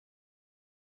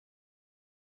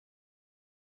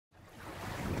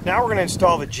Now we're going to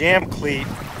install the jam cleat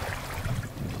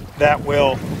that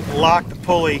will lock the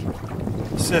pulley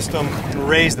system and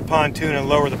raise the pontoon and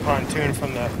lower the pontoon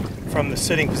from the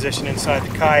sitting position inside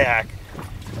the kayak.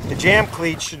 The jam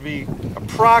cleat should be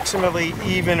approximately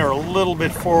even or a little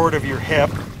bit forward of your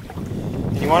hip.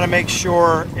 And you want to make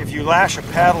sure, if you lash a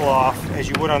paddle off, as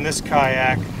you would on this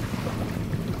kayak,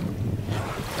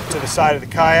 to the side of the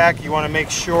kayak, you want to make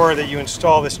sure that you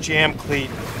install this jam cleat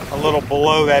a little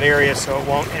below that area so it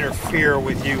won't interfere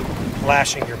with you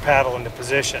lashing your paddle into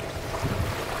position.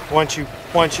 Once you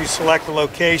select the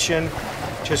location,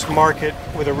 just mark it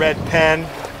with a red pen,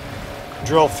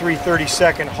 drill 3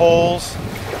 30-second holes,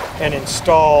 and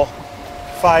install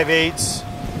 5/8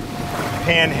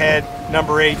 panhead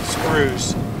number 8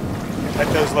 screws at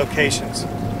those locations.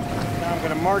 Now I'm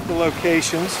going to mark the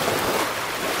locations.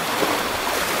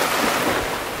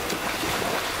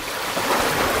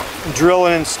 Drill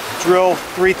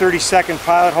 3 30-second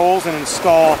pilot holes and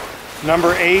install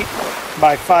number 8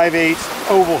 by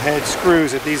 5/8 oval head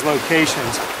screws at these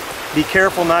locations. Be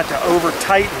careful not to over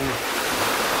tighten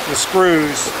the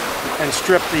screws and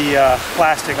strip the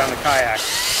plastic on the kayak.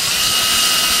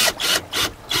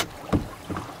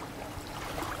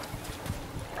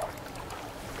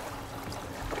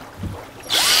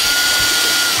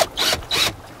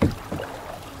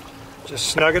 Just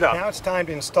snug it up. Now it's time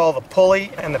to install the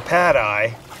pulley and the pad eye,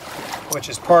 which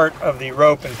is part of the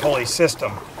rope and pulley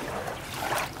system.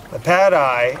 The pad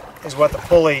eye is what the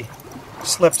pulley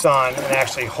slips on and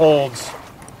actually holds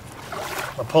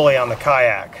the pulley on the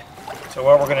kayak. So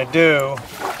what we're going to do,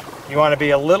 you want to be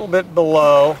a little bit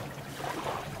below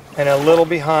and a little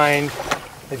behind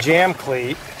the jam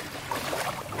cleat.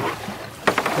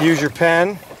 Use your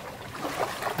pen,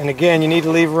 and again you need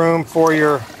to leave room for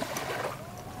your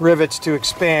rivets to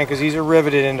expand because these are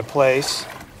riveted into place.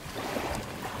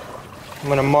 I'm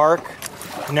going to mark.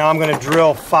 Now I'm going to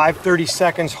drill 5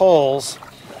 30-second holes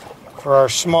for our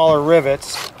smaller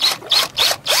rivets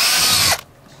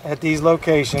at these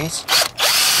locations.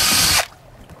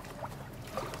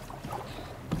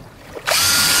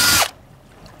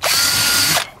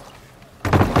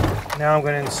 Now I'm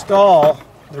going to install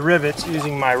the rivets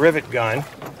using my rivet gun.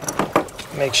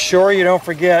 Make sure you don't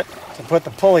forget to put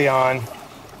the pulley on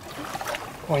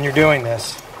when you're doing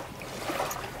this.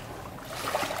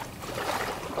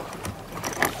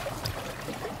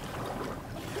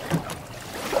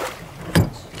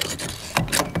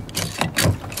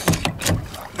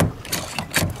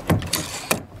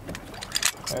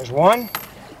 There's one.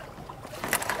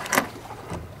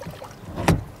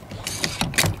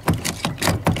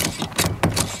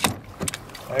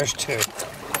 There's two.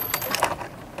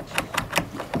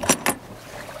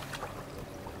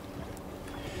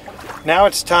 Now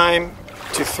it's time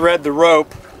to thread the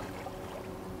rope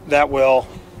that will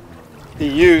be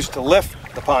used to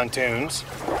lift the pontoons.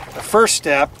 The first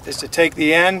step is to take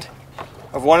the end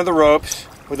of one of the ropes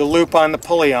with a loop on the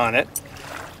pulley on it,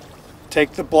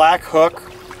 take the black hook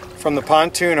from the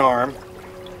pontoon arm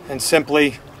and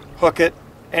simply hook it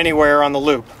anywhere on the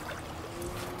loop.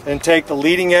 Then take the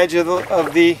leading edge of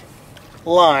the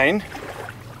line,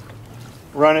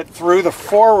 run it through the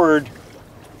forward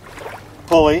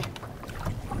pulley,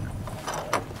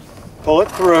 pull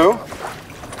it through,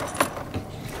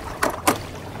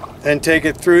 then take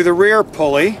it through the rear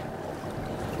pulley,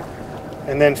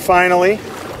 and then finally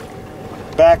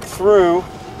back through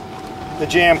the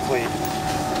jam cleat.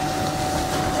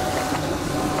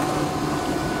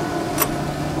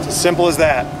 It's as simple as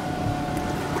that.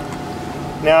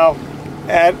 Now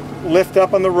lift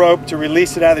up on the rope to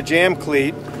release it out of the jam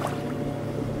cleat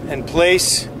and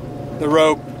place the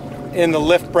rope in the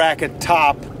lift bracket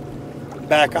top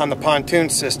back on the pontoon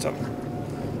system.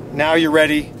 Now you're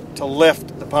ready to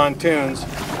lift the pontoons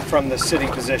from the sitting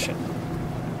position.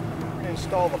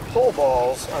 Install the pull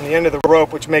balls on the end of the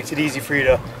rope, which makes it easy for you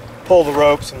to pull the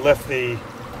ropes and lift the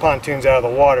pontoons out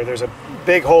of the water. There's a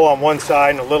big hole on one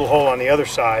side and a little hole on the other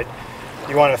side.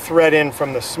 You want to thread in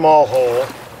from the small hole,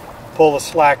 pull the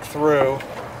slack through,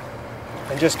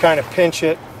 and just kind of pinch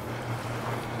it.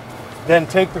 Then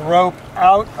take the rope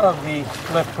out of the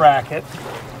lift bracket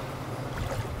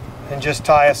and just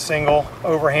tie a single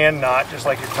overhand knot, just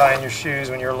like you're tying your shoes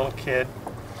when you're a little kid.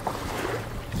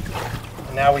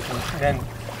 And now we can then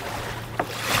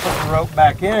put the rope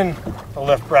back in the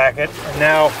lift bracket, and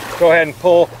now go ahead and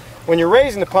pull. When you're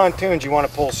raising the pontoons, you want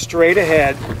to pull straight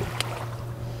ahead,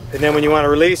 and then when you want to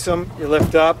release them, you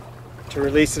lift up to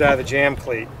release it out of the jam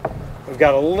cleat. We've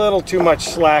got a little too much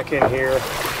slack in here,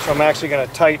 so I'm actually going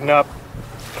to tighten up.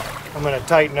 I'm going to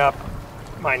tighten up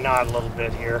my knot a little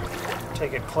bit here.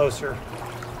 Take it closer.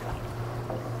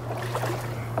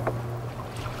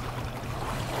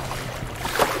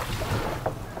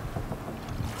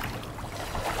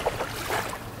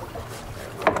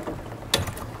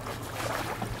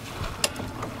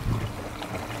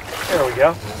 There we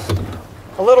go.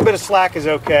 A little bit of slack is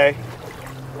okay.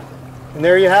 And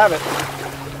there you have it.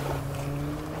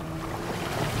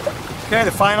 Okay,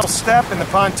 the final step in the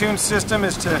pontoon system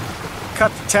is to cut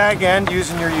the tag end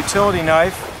using your utility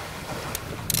knife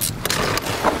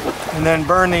and then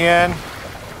burn the end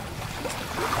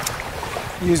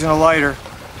using a lighter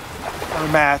or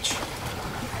a match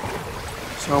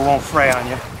so it won't fray on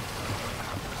you.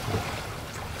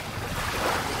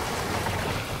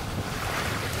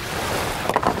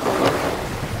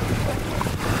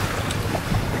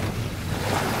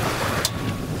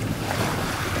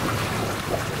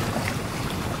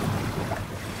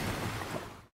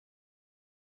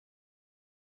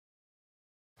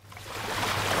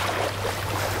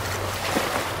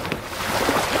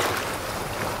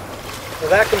 So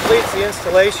that completes the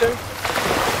installation.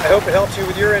 I hope it helps you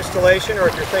with your installation, or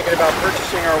if you're thinking about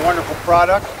purchasing our wonderful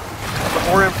product. For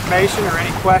more information or any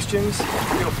questions,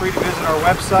 feel free to visit our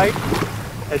website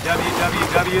at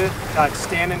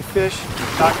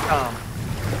www.standandfish.com.